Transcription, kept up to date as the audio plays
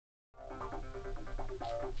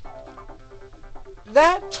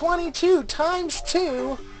That 22 times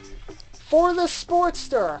 2 for the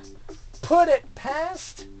Sportster put it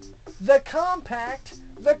past the Compact,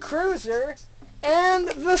 the Cruiser, and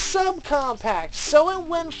the Subcompact. So it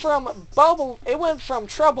went from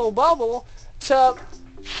trouble bubble to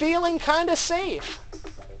feeling kind of safe.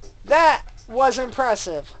 That was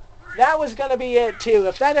impressive. That was going to be it too.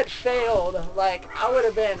 If that had failed, like, I would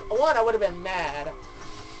have been mad.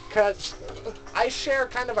 Because I share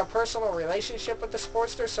kind of a personal relationship with the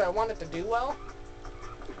Sportster, so I want it to do well.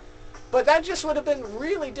 But that just would have been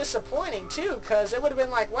really disappointing too, because it would have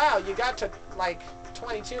been like, wow, you got to like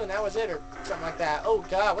 22 and that was it, or something like that. Oh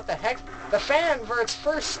god, what the heck? The fan for its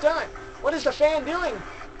first stunt. What is the fan doing?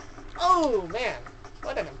 Oh man,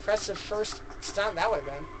 what an impressive first stunt that would have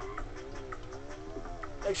been.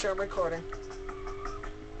 Make sure I'm recording.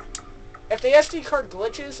 If the SD card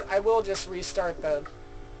glitches, I will just restart the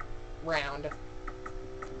round.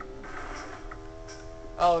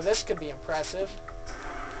 Oh, this could be impressive.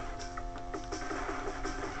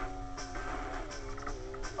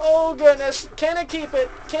 Oh goodness, can it keep it?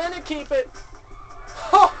 Can it keep it?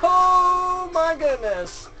 Oh my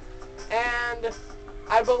goodness. And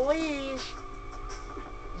I believe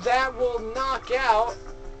that will knock out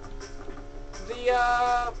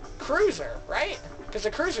the Cruiser, right? Because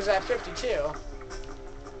the Cruiser's at 52.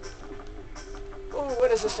 Ooh,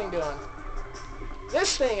 what is this thing doing?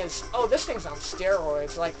 This thing's on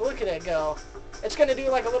steroids. Like, look at it go. It's gonna do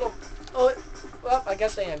like a little, well, I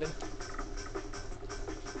guess they ended.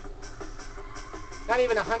 Not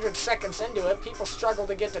even 100 seconds into it, people struggle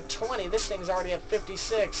to get to 20. This thing's already at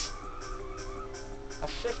 56. A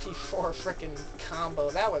 54 frickin' combo.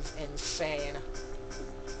 That was insane.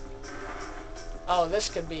 Oh, this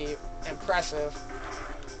could be impressive.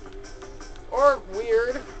 Or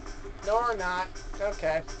weird. No, or not.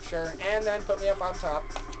 Okay, sure. And then put me up on top.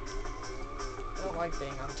 I don't like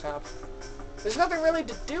being on top. There's nothing really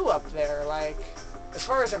to do up there, like, as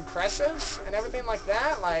far as impressives and everything like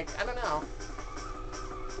that, like, I don't know.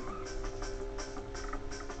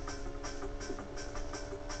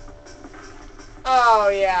 Oh,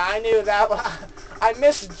 yeah, I knew that. I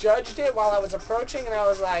misjudged it while I was approaching, and I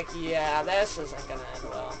was like, yeah, this isn't going to end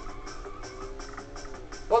well.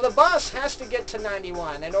 Well, the bus has to get to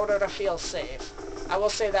 91 in order to feel safe. I will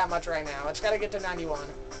say that much right now. It's got to get to 91.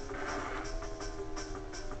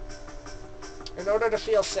 In order to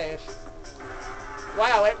feel safe.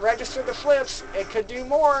 Wow, it registered the flips. It could do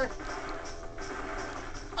more.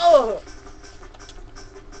 Oh!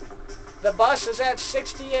 The bus is at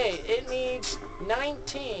 68. It needs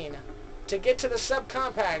 19 to get to the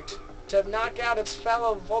subcompact to knock out its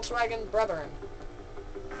fellow Volkswagen brethren.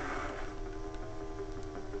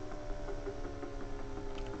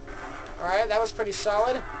 Alright, that was pretty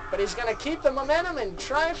solid. But he's going to keep the momentum and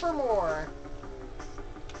try for more.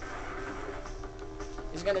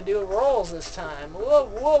 He's going to do rolls this time. Whoa,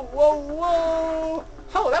 whoa, whoa, whoa!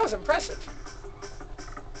 Oh, that was impressive.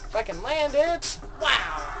 If I can land it.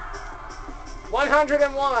 Wow!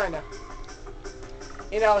 101.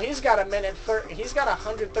 You know, he's got he's got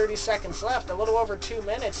 130 seconds left, a little over 2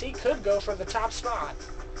 minutes. He could go for the top spot.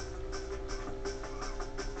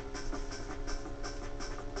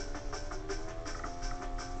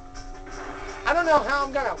 I don't know how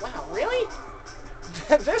I'm gonna, wow, really?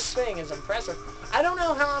 This thing is impressive. I don't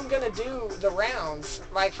know how I'm gonna do the rounds,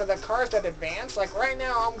 like for the cars that advance. Like right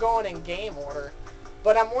now I'm going in game order.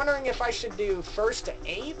 But I'm wondering if I should do 1st to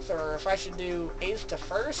 8th, or if I should do 8th to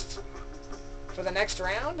 1st for the next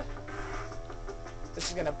round. This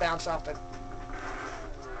is going to bounce off the...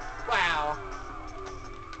 Wow.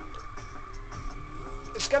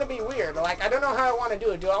 It's going to be weird. Like, I don't know how I want to do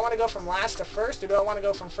it. Do I want to go from last to first, or do I want to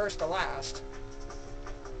go from first to last?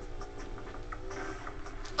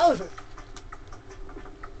 Oh!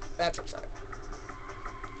 That's upsetting.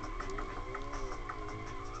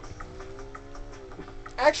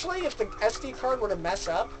 Actually, if the SD card were to mess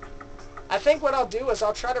up, I think what I'll do is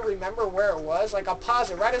I'll try to remember where it was. Like, I'll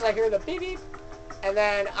pause it right as I hear the beep beep, and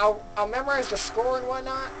then I'll memorize the score and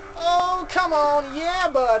whatnot. Oh, come on, yeah,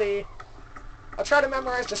 buddy! I'll try to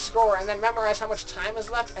memorize the score and then memorize how much time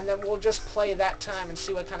is left, and then we'll just play that time and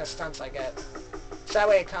see what kind of stunts I get. So that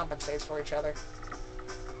way it compensates for each other.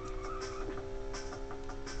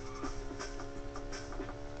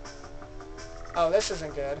 Oh, this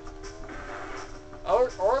isn't good.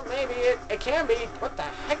 Or maybe it can be. What the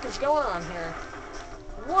heck is going on here?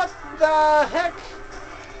 What the heck?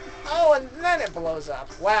 Oh, and then it blows up.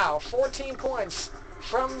 Wow, 14 points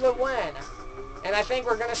from the win. And I think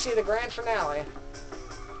we're going to see the grand finale.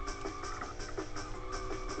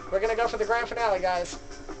 We're going to go for the grand finale, guys.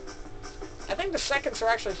 I think the seconds are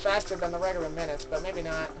actually faster than the regular minutes, but maybe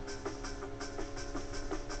not.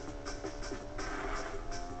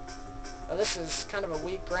 Oh, this is kind of a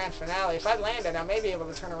weak grand finale. If I landed, I may be able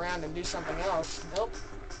to turn around and do something else. Nope.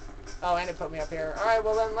 Oh, and it put me up here. Alright,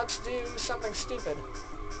 well then let's do something stupid.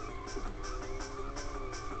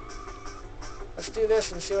 Let's do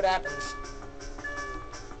this and see what happens.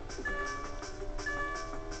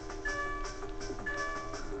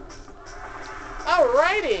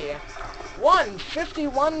 Alrighty!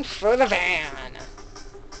 151 for the van.